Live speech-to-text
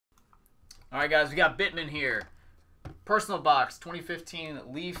All right, guys, we got Jbittman here. Personal box,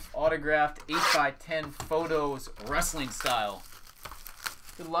 2015 Leaf autographed 8x10 photos wrestling style.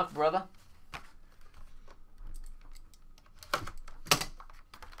 Good luck, brother.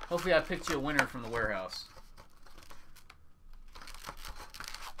 Hopefully I picked you a winner from the warehouse.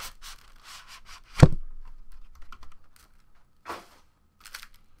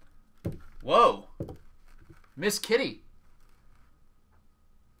 Whoa. Miss Kitty.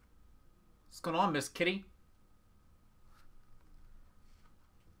 What's going on, Miss Kitty?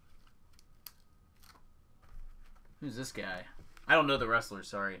 Who's this guy? I don't know the wrestler,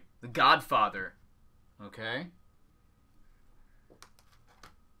 sorry. The Godfather. Okay.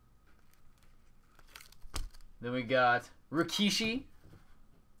 Then we got Rikishi.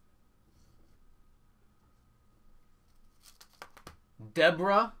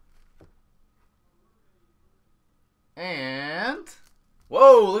 Deborah. And...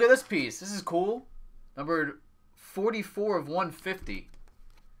 whoa, look at this piece. This is cool. Numbered 44 of 150.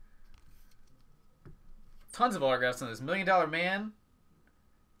 Tons of autographs on this. $1 Million Man.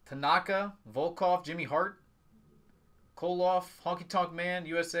 Tanaka. Volkov. Jimmy Hart. Koloff. Honky Tonk Man.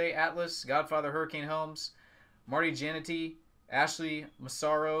 USA. Atlas. Godfather. Hurricane Helms. Marty Jannetty. Ashley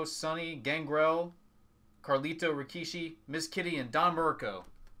Massaro. Sonny. Gangrel. Carlito. Rikishi. Miss Kitty. And Don Muraco.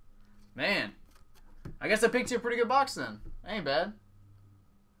 Man. I guess I picked you a pretty good box then. Ain't bad.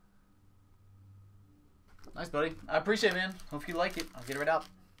 Nice, buddy. I appreciate it, man. Hope you like it. I'll get it right out.